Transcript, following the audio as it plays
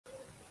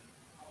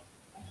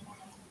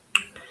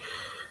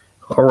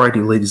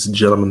Alrighty, ladies and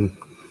gentlemen,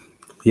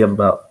 we have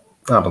about,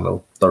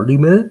 30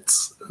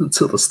 minutes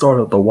until the start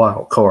of the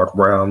wild card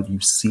round. You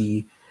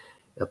see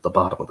at the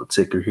bottom of the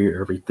ticker here,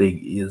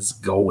 everything is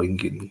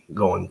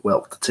going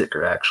well with the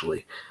ticker,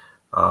 actually.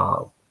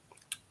 Uh,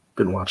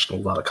 been watching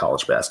a lot of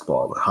college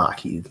basketball and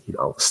hockey,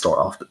 to start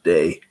off the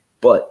day.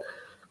 But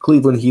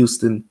Cleveland,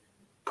 Houston,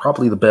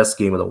 probably the best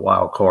game of the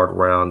wild card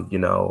round,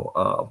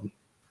 to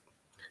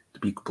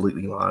be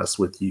completely honest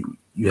with you.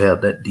 You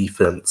have that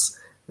defense,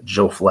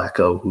 Joe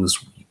Flacco,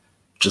 who's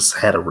just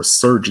had a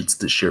resurgence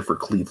this year for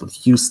Cleveland.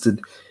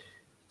 Houston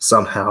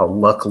somehow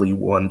luckily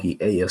won the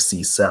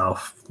AFC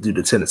South due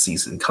to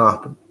Tennessee's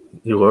incompetence.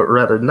 Or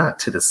rather, not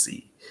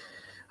Tennessee.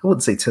 I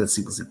wouldn't say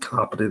Tennessee was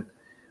incompetent,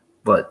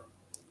 but,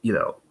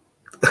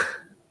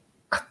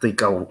 I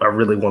think I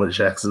really wanted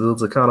Jacksonville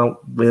to kind of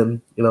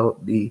win,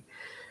 the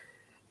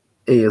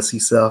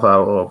AFC South. I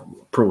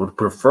would have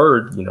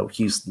preferred,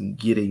 Houston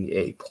getting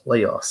a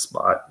playoff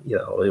spot.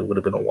 It would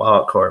have been a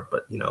wild card,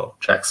 but,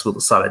 Jacksonville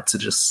decided to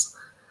just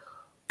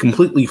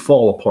completely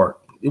fall apart.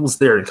 It was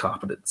their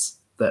incompetence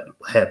that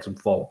had them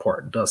fall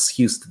apart. And thus,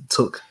 Houston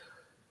took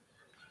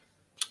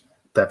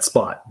that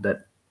spot,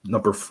 that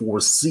number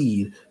 4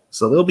 seed.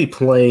 So they'll be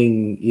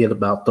playing in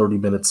about 30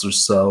 minutes or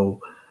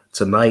so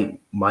tonight.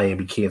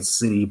 Miami, Kansas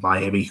City.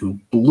 Miami, who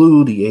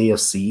blew the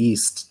AFC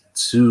East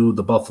to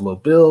the Buffalo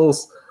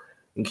Bills.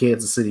 And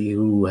Kansas City,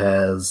 who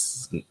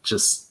has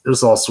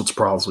there's all sorts of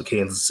problems with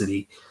Kansas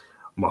City.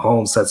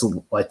 Mahomes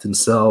hasn't liked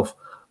himself.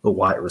 The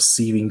wide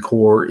receiving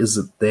core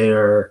isn't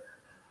there.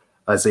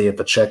 Isaiah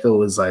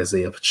Pacheco is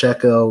Isaiah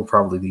Pacheco,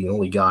 probably the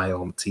only guy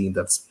on the team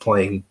that's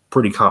playing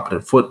pretty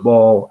competent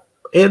football.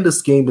 And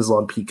this game is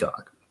on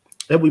Peacock.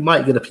 And we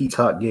might get a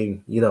Peacock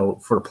game,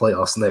 for the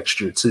playoffs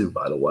next year too,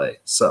 by the way.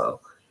 So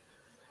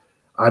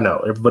I know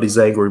everybody's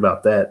angry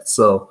about that.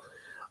 So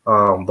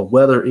the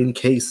weather in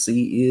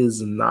KC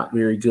is not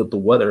very good. The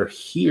weather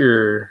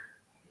here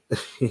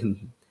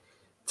in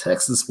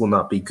Texas will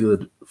not be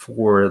good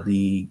for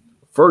the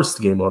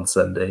first game on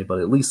Sunday, but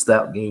at least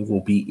that game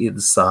will be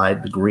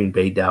inside the Green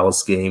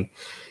Bay-Dallas game.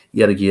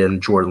 Yet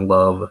again, Jordan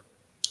Love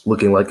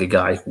looking like a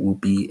guy who will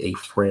be a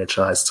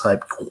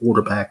franchise-type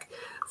quarterback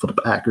for the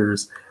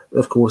Packers.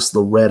 Of course, the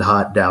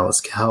red-hot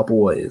Dallas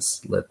Cowboys,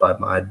 led by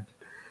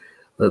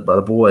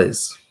the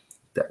boys,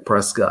 Dak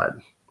Prescott,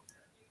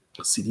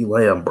 CeeDee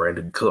Lamb,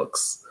 Brandon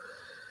Cooks,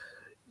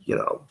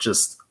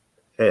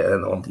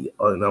 and on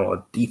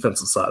the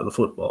defensive side of the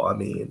football,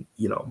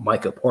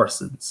 Micah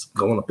Parsons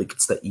going up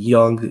against that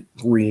young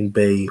Green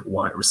Bay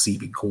wide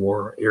receiving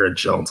core, Aaron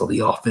Jones on the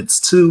offense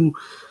too,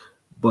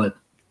 but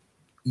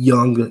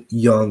young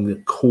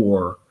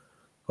core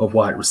of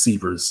wide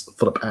receivers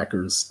for the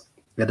Packers.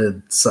 And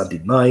then Sunday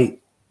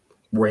night,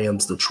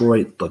 Rams,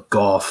 Detroit, the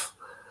Goff,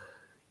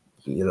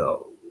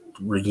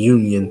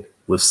 reunion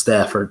with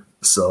Stafford.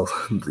 So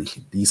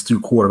these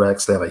two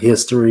quarterbacks have a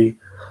history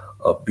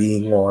of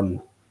being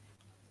on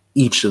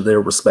each of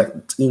their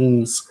respective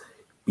teams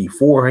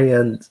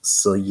beforehand.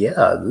 So yeah,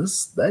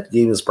 that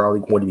game is probably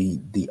going to be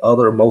the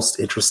other most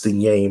interesting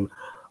game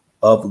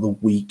of the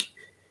week,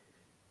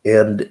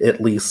 and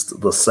at least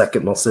the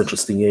second most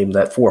interesting game.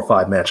 That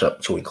 4-5 matchup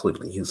between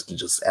Cleveland and Houston,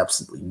 just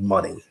absolutely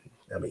money.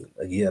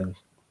 Again,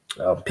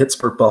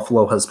 Pittsburgh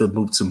Buffalo has been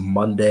moved to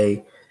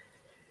Monday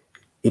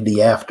in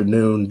the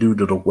afternoon due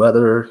to the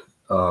weather.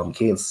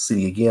 Kansas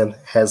City again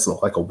has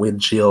a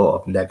wind chill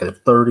of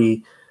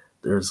 -30.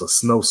 There's a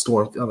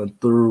snowstorm coming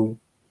through,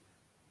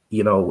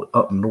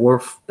 up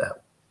north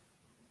that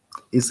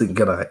isn't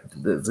gonna.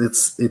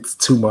 It's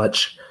too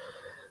much.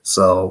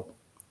 So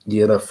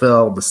the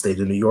NFL, the state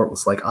of New York,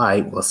 was like, all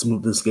right, let's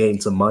move this game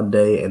to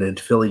Monday, and then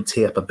Philly,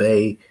 Tampa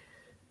Bay,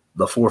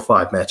 the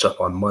 4-5 matchup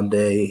on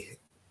Monday.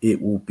 It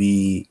will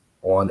be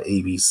on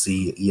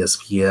ABC,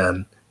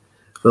 ESPN.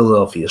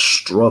 Philadelphia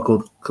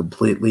struggled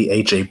completely.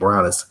 A.J.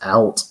 Brown is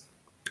out.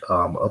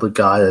 Other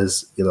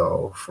guys,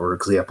 for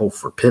example,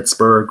 for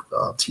Pittsburgh,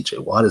 T.J.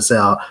 Watt is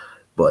out.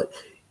 But,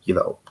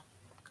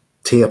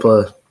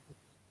 Tampa,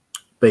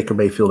 Baker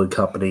Mayfield and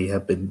company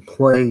have been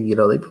playing,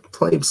 they've been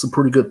playing some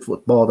pretty good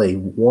football. They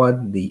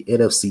won the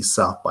NFC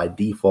South by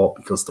default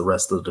because the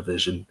rest of the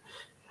division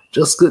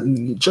just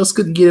couldn't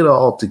get it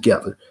all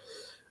together.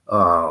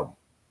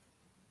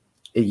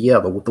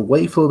 The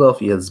way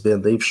Philadelphia has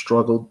been, they've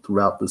struggled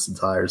throughout this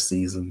entire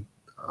season,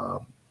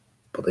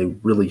 but they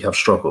really have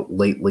struggled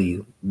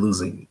lately,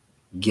 losing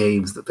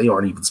games that they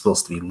aren't even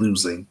supposed to be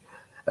losing,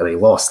 and they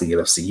lost the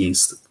NFC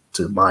East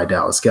to my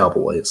Dallas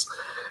Cowboys.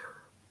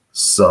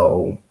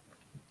 So,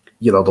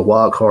 the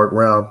wild card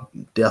round,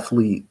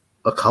 definitely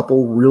a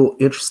couple real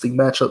interesting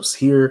matchups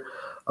here.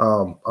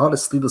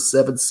 Honestly, the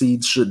 7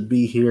 seeds shouldn't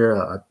be here.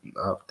 I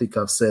think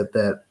I've said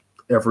that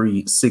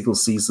every single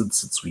season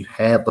since we've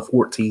had the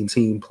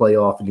 14-team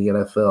playoff in the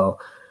NFL.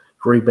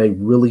 Green Bay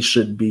really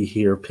shouldn't be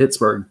here.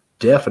 Pittsburgh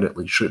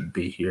definitely shouldn't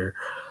be here.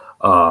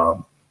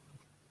 But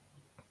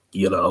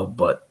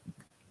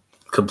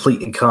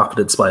complete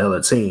incompetence by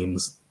other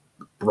teams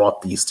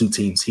brought these two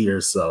teams here.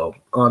 So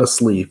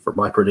honestly, for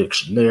my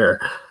prediction there,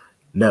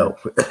 no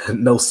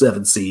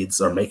 7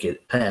 seeds are making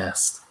it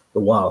past the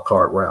wild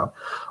card round.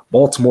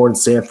 Baltimore and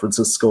San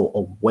Francisco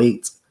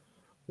await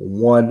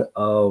one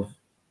of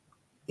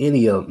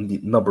any of the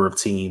number of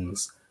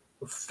teams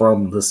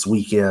from this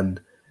weekend.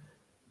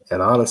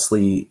 And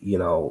honestly,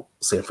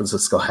 San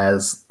Francisco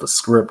has the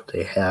script.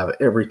 They have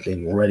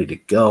everything ready to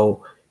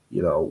go,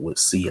 with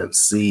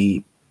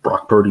CMC,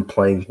 Brock Purdy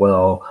playing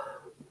well,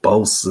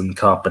 Bosa and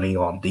company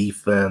on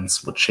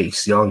defense, with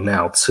Chase Young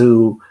now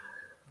too,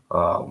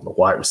 the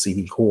wide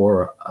receiving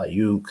core,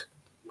 Ayuk,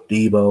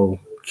 Debo,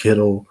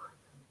 Kittle.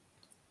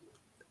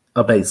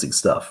 Amazing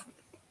stuff.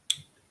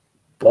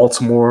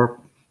 Baltimore,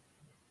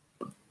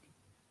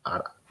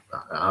 I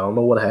don't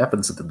know what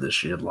happens to them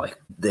this year. Like,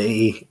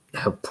 they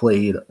have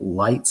played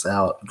lights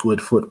out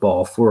good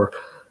football for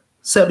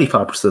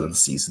 75% of the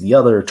season. The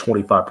other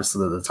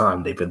 25% of the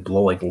time, they've been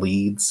blowing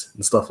leads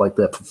and stuff like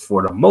that.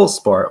 For the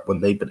most part, when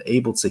they've been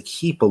able to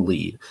keep a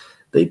lead,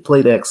 they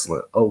played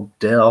excellent.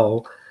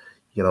 Odell,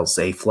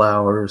 Zay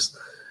Flowers,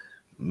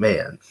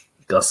 man,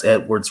 Gus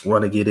Edwards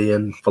running it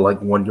in for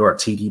like 1 yard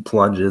TD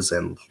plunges.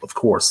 And of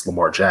course,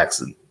 Lamar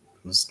Jackson,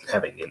 who's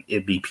having an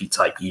MVP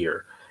type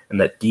year. And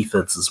that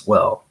defense as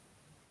well,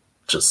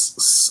 just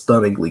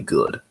stunningly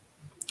good.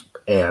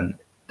 And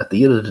at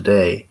the end of the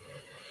day,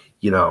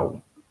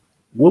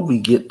 when we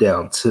get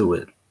down to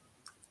it,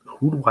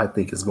 who do I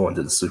think is going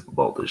to the Super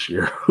Bowl this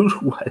year? Who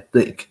do I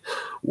think?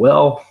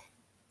 Well,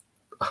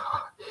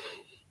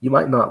 you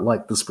might not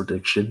like this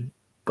prediction,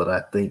 but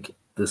I think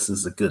this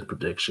is a good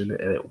prediction.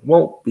 And it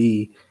won't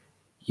be,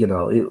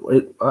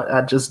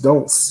 I just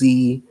don't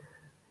see,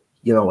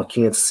 a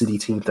Kansas City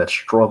team that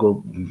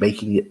struggled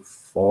making it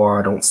far.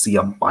 I don't see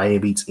a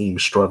Miami team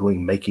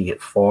struggling making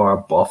it far.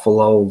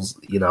 Buffalo's,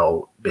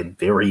 been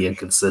very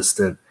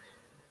inconsistent,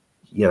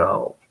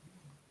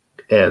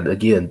 and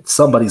again,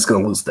 somebody's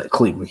going to lose that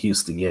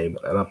Cleveland-Houston game,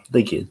 and I'm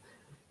thinking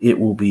it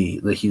will be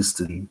the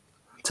Houston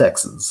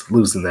Texans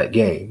losing that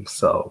game.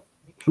 So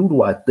who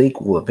do I think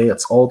will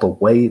advance all the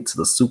way to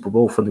the Super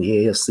Bowl from the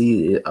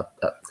AFC?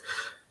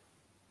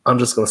 I'm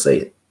just going to say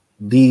it.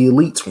 The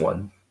elite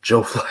one,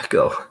 Joe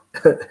Flacco,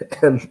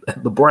 and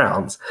the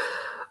Browns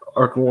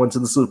are going to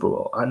the Super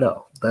Bowl. I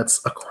know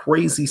that's a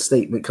crazy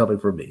statement coming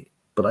from me,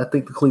 but I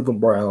think the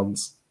Cleveland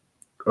Browns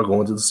are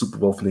going to the Super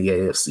Bowl from the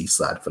AFC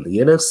side. From the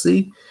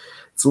NFC,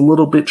 it's a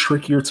little bit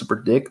trickier to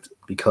predict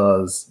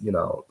because,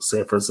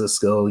 San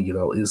Francisco,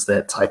 is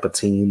that type of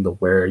team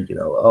where,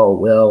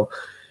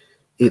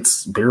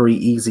 it's very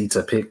easy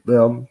to pick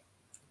them.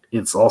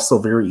 It's also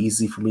very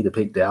easy for me to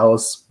pick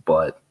Dallas,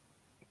 but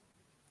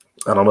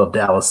I don't know if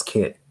Dallas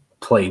can't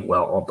play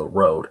well on the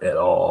road at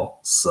all.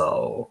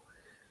 So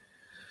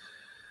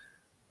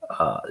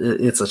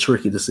it's a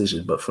tricky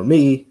decision. But for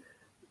me,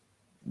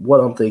 what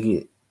I'm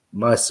thinking,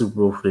 my Super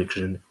Bowl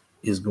prediction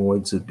is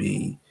going to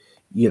be,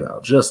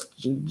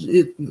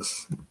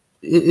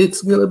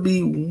 it's going to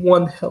be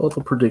one hell of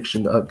a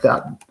prediction. I've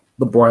got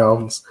the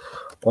Browns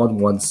on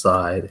one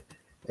side,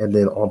 and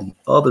then on the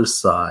other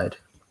side,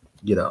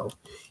 you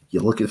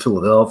look at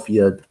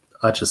Philadelphia,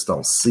 I just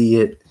don't see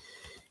it.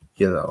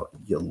 You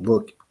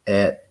look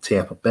at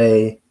Tampa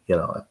Bay,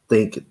 I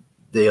think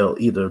they'll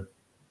either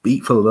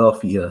beat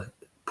Philadelphia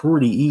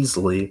pretty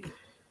easily,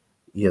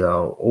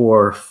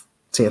 or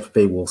Tampa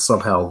Bay will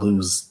somehow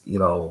lose,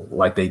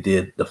 like they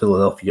did the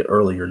Philadelphia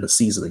earlier in the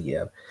season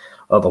again.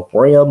 The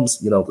Rams,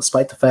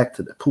 despite the fact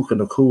that Puka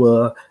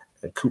Nacua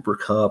and Cooper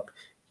Kupp,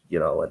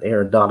 and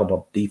Aaron Donald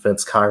on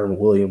defense, Kyron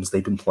Williams,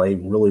 they've been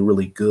playing really,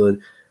 really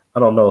good. I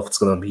don't know if it's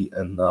going to be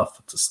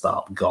enough to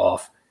stop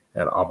Goff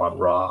and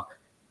Amon-Ra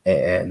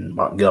and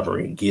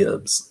Montgomery and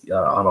Gibbs.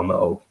 I don't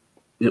know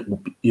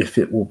if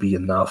it will be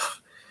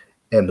enough.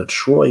 And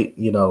Detroit,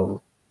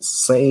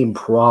 same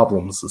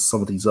problems as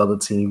some of these other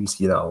teams,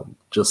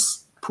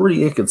 just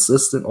pretty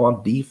inconsistent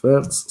on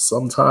defense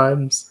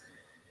sometimes.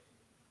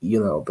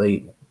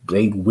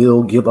 They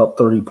will give up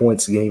 30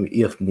 points a game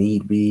if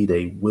need be.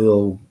 They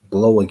will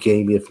blow a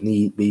game if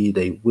need be.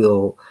 They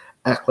will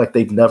act like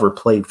they've never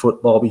played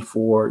football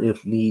before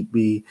if need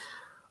be.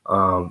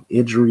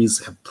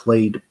 Injuries have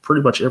played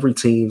pretty much every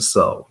team.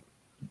 So,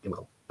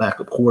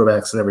 backup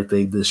quarterbacks and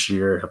everything this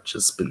year have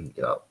just been,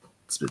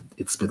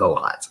 it's been a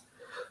lot.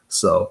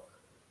 So,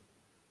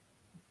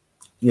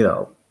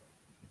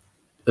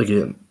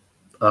 again,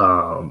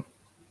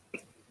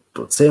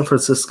 but San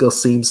Francisco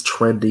seems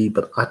trendy,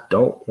 but I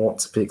don't want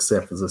to pick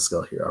San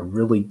Francisco here. I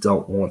really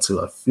don't want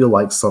to. I feel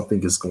like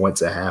something is going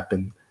to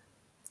happen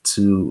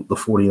to the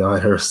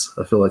 49ers.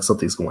 I feel like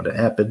something's going to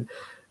happen.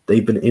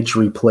 They've been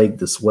injury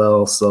plagued as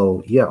well.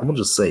 So, yeah, I'm going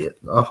to just say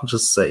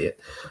it.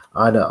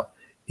 I know.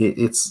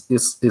 It's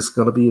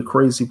going to be a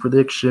crazy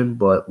prediction,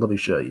 but let me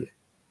show you.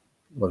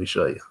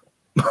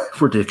 My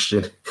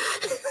prediction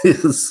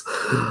is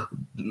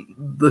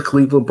the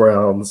Cleveland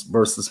Browns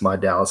versus my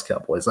Dallas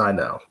Cowboys. I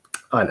know.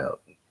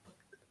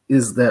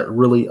 Is that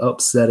really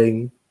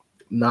upsetting?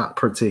 Not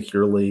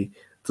particularly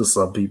to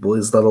some people.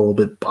 Is that a little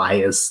bit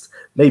biased?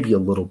 Maybe a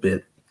little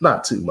bit.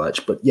 Not too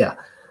much. But, yeah,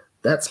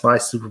 that's my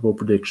Super Bowl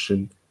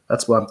prediction.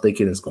 That's what I'm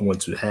thinking is going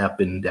to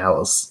happen.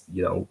 Dallas,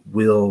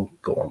 will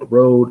go on the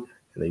road,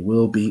 and they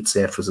will beat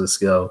San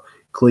Francisco.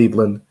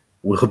 Cleveland,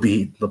 will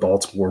be the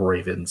Baltimore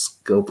Ravens.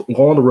 Go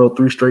on the road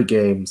 3 straight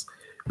games,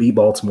 beat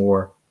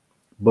Baltimore.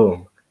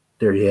 Boom.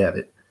 There you have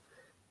it.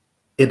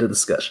 End of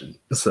discussion.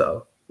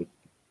 So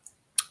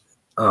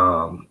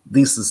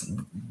this is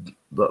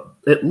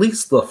at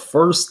least 2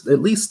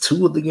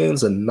 of the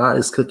games are not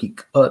as cookie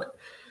cut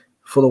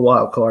for the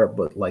wild card,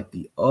 but like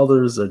the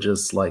others are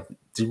just like,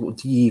 do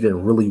you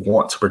even really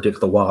want to predict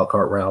the wild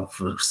card round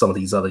for some of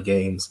these other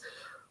games?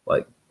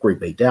 Like Green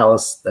Bay,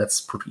 Dallas,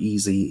 that's pretty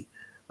easy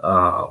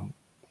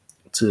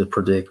to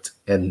predict,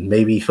 and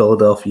maybe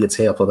Philadelphia,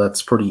 Tampa,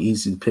 that's pretty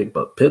easy to pick.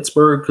 But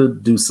Pittsburgh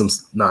could do some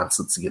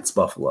nonsense against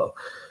Buffalo.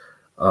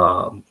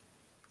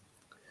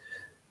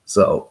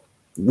 So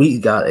we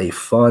got a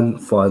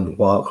fun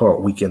wild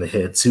card weekend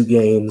ahead. 2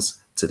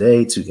 games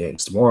today, 2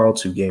 games tomorrow,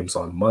 2 games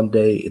on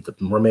Monday. It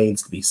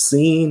remains to be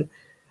seen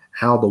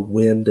how the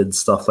wind and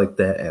stuff like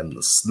that and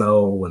the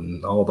snow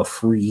and all the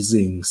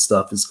freezing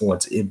stuff is going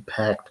to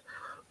impact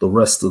the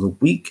rest of the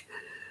week.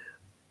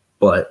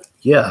 But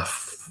yeah,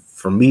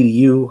 from me to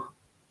you,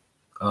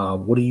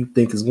 what do you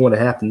think is going to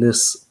happen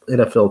this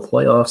NFL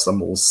playoffs? I'm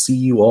going to see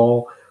you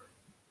all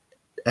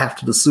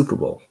after the Super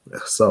Bowl.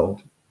 So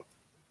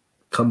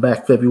come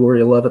back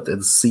February 11th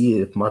and see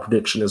if my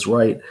prediction is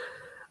right.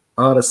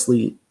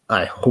 Honestly,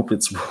 I hope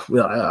it's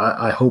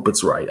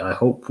right. I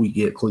hope we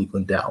get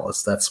Cleveland,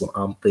 Dallas. That's what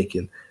I'm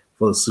thinking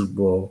for the Super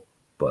Bowl.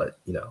 But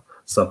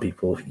some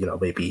people,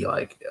 may be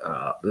like,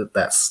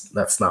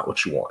 that's not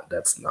what you want.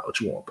 That's not what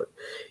you want. But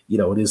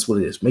it is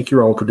what it is. Make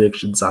your own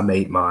predictions. I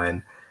made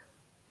mine.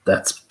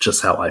 That's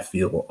just how I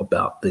feel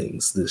about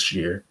things this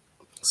year.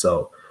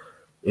 So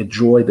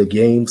enjoy the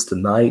games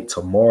tonight,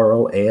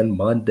 tomorrow, and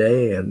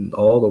Monday, and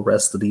all the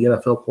rest of the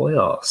NFL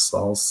playoffs.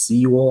 I'll see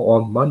you all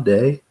on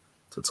Monday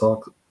to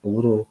talk a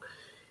little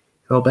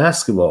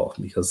basketball,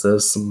 because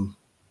there's some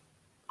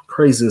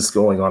craziness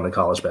going on in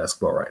college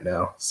basketball right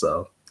now.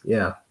 So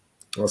yeah,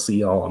 I'll see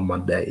y'all on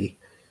Monday.